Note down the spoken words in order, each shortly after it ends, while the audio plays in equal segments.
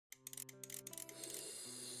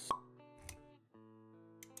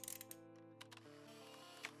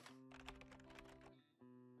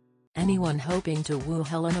Anyone hoping to woo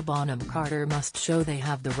Helena Bonham Carter must show they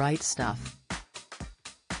have the right stuff.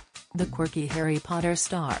 The quirky Harry Potter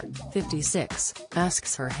star, 56,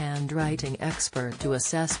 asks her handwriting expert to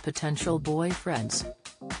assess potential boyfriends.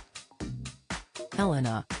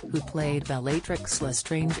 Helena, who played Bellatrix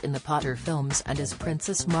Lestrange in the Potter films and is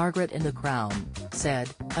Princess Margaret in The Crown, said,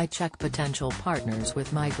 "I check potential partners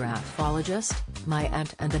with my graphologist, my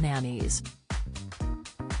aunt and the nannies.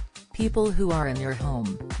 People who are in your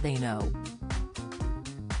home, they know."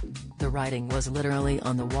 The writing was literally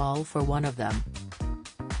on the wall for one of them.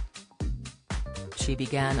 She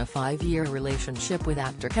began a 5-year relationship with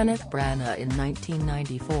actor Kenneth Branagh in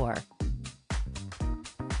 1994.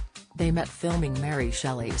 They met filming Mary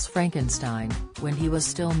Shelley's Frankenstein, when he was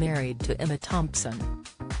still married to Emma Thompson.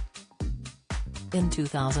 In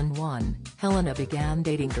 2001, Helena began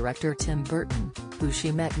dating director Tim Burton, who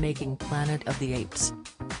she met making Planet of the Apes.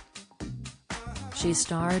 She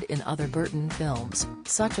starred in other Burton films,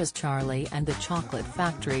 such as Charlie and the Chocolate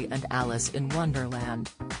Factory and Alice in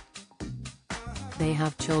Wonderland. They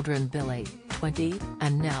have children Billy, 20,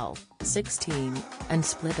 and Nell, 16, and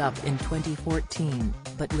split up in 2014,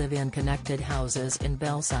 but live in connected houses in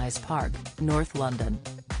Belsize Park, North London.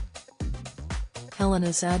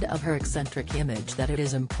 Helena said of her eccentric image that it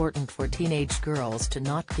is important for teenage girls to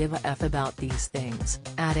not give a F about these things,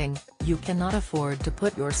 adding, "You cannot afford to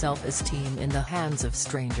put your self-esteem in the hands of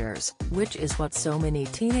strangers, which is what so many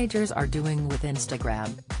teenagers are doing with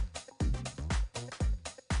Instagram."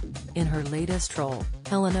 In her latest role,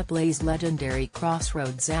 Helena plays legendary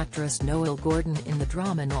Crossroads actress Noel Gordon in the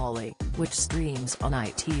drama Nolly, which streams on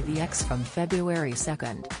ITVX from February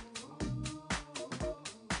 2.